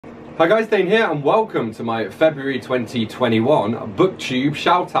Hi guys, Dane here and welcome to my February 2021 BookTube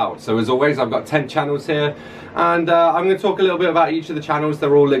shoutout. So as always, I've got 10 channels here and I'm going to talk a little bit about each of the channels.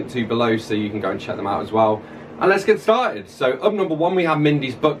 They're all linked to below so you can go and check them out as well. And let's get started. So up number one we have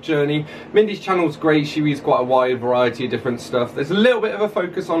Mindy's book journey. Mindy's channel's great, she reads quite a wide variety of different stuff. There's a little bit of a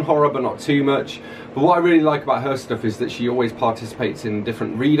focus on horror but not too much. But what I really like about her stuff is that she always participates in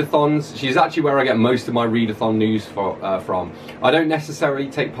different readathons. She's actually where I get most of my readathon news from. I don't necessarily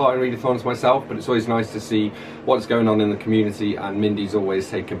take part in readathons myself, but it's always nice to see what's going on in the community, and Mindy's always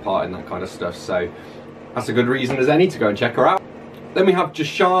taking part in that kind of stuff. So that's a good reason as any to go and check her out. Then we have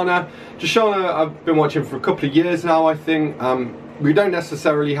Joshana. Joshana I've been watching for a couple of years now, I think. We don't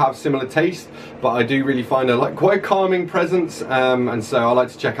necessarily have similar taste, but I do really find her like quite a calming presence, and so I like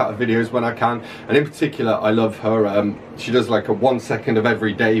to check out her videos when I can. And in particular, I love her. She does like a 1 second of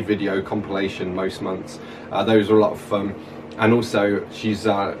every day video compilation most months. Those are a lot of fun. And also, she's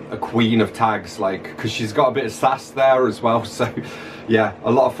a queen of tags, like, because she's got a bit of sass there as well. So yeah,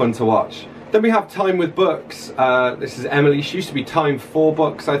 a lot of fun to watch. Then we have Time with Books. This is Emily. She used to be Time for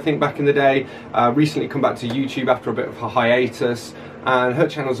Books, I think, back in the day. Recently come back to YouTube after a bit of a hiatus. And her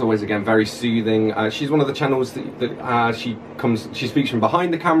channel's always, again, very soothing. She's one of the channels that she speaks from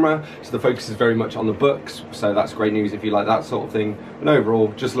behind the camera, so the focus is very much on the books, so that's great news if you like that sort of thing. And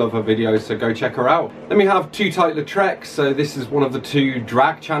overall, just love her videos, so go check her out. Then we have Too Tight Lautrec. So this is one of the two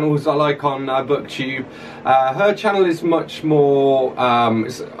drag channels I like on BookTube. Her channel is much more,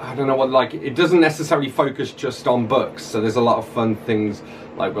 I don't know what, like, it doesn't necessarily focus just on books, so there's a lot of fun things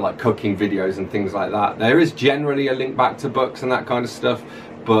like cooking videos and things like that. There is generally a link back to books and that kind of stuff,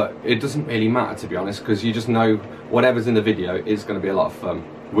 but it doesn't really matter, to be honest, because you just know whatever's in the video is going to be a lot of fun,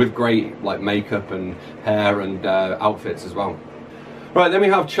 with great like makeup and hair and outfits as well. Right, then we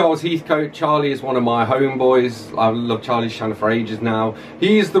have Charles Heathcote. Charlie is one of my homeboys. I've loved Charlie's channel for ages now.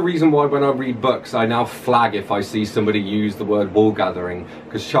 He is the reason why when I read books I now flag if I see somebody use the word wool gathering,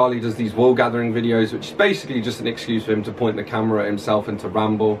 because Charlie does these wool gathering videos, which is basically just an excuse for him to point the camera at himself and to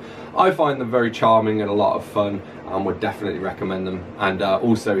ramble. I find them very charming and a lot of fun, and would definitely recommend them. And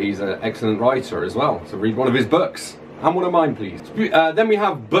also he's an excellent writer as well, so read one of his books. And one of mine, please. Then we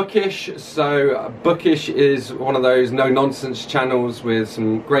have Bookish. So Bookish is one of those no-nonsense channels with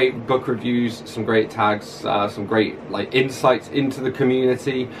some great book reviews, some great tags, some great like insights into the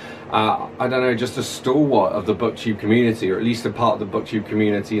community. I don't know, just a stalwart of the BookTube community, or at least a part of the BookTube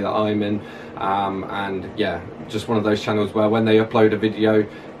community that I'm in. And yeah, just one of those channels where when they upload a video,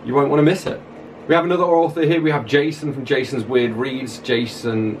 you won't want to miss it. We have another author here. We have Jason from Jason's Weird Reads.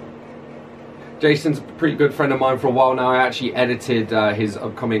 Jason's a pretty good friend of mine for a while now. I actually edited his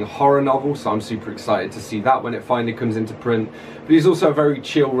upcoming horror novel, so I'm super excited to see that when it finally comes into print. But he's also a very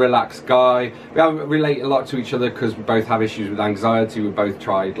chill, relaxed guy. We relate a lot to each other because we both have issues with anxiety. We both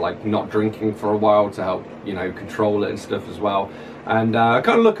tried like not drinking for a while to help, you know, control it and stuff as well. And I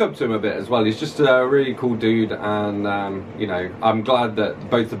kind of look up to him a bit as well. He's just a really cool dude, and you know, I'm glad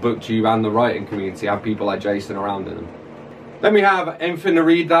that both the BookTube and the writing community have people like Jason around in them. Then we have Anything to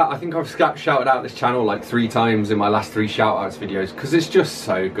Read That. I think I've shouted out this channel like 3 times in my last 3 shoutouts videos because it's just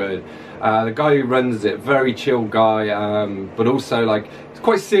so good. The guy who runs it, very chill guy, but also like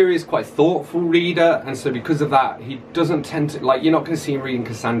quite serious, quite thoughtful reader, and so because of that, he doesn't tend to, like, you're not going to see him reading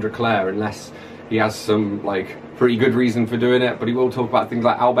Cassandra Clare unless he has some like pretty good reason for doing it, but he will talk about things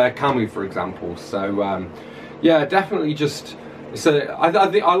like Albert Camus, for example. So yeah, definitely just. So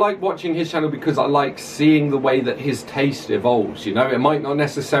I like watching his channel because I like seeing the way that his taste evolves. You know, it might not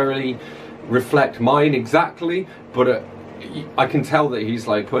necessarily reflect mine exactly, but I can tell that he's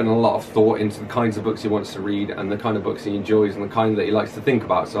like putting a lot of thought into the kinds of books he wants to read and the kind of books he enjoys and the kind that he likes to think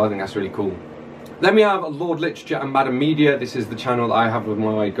about. So I think that's really cool. Then we have Lord Literature and Madam Media. This is the channel that I have with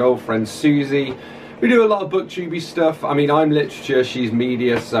my girlfriend Susie. We do a lot of BookTubey stuff. I mean, I'm literature, she's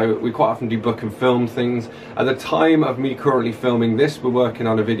media, so we quite often do book and film things. At the time of me currently filming this, we're working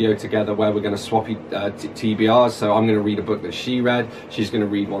on a video together where we're going to swap TBRs. So I'm going to read a book that she read, she's going to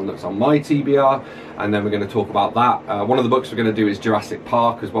read one that's on my TBR, and then we're going to talk about that. One of the books we're going to do is Jurassic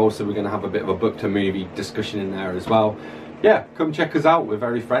Park as well, so we're going to have a bit of a book to movie discussion in there as well. Yeah, come check us out, we're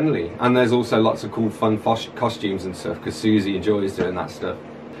very friendly. And there's also lots of cool fun costumes and stuff, because Susie enjoys doing that stuff.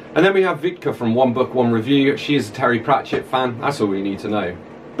 And then we have Vitka from One Book, One Review. She is a Terry Pratchett fan, that's all we need to know.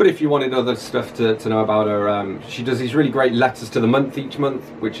 But if you wanted other stuff to know about her, she does these really great letters to the month each month,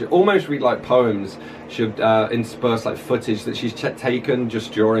 which almost read like poems. She'll intersperse like footage that she's taken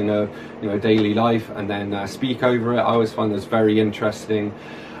just during her daily life, and then speak over it. I always find this very interesting.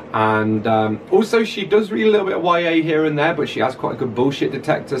 And also she does read a little bit of YA here and there, but she has quite a good bullshit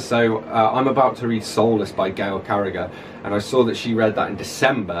detector. So I'm about to read Soulless by Gail Carriger, and I saw that she read that in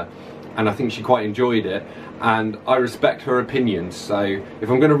December, and I think she quite enjoyed it, and I respect her opinions. So if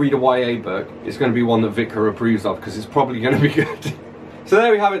I'm going to read a YA book, it's going to be one that Vicar approves of, because it's probably going to be good. So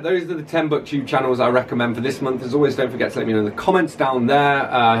there we have it. Those are the 10 BookTube channels I recommend for this month. As always, don't forget to let me know in the comments down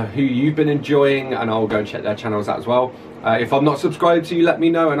there who you've been enjoying, and I'll go and check their channels out as well. If I'm not subscribed to you, let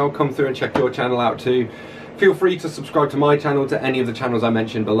me know and I'll come through and check your channel out too. Feel free to subscribe to my channel, to any of the channels I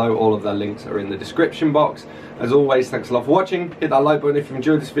mentioned below. All of their links are in the description box. As always, thanks a lot for watching. Hit that like button if you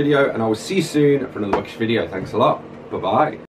enjoyed this video, and I will see you soon for another bookish video. Thanks a lot. Bye-bye.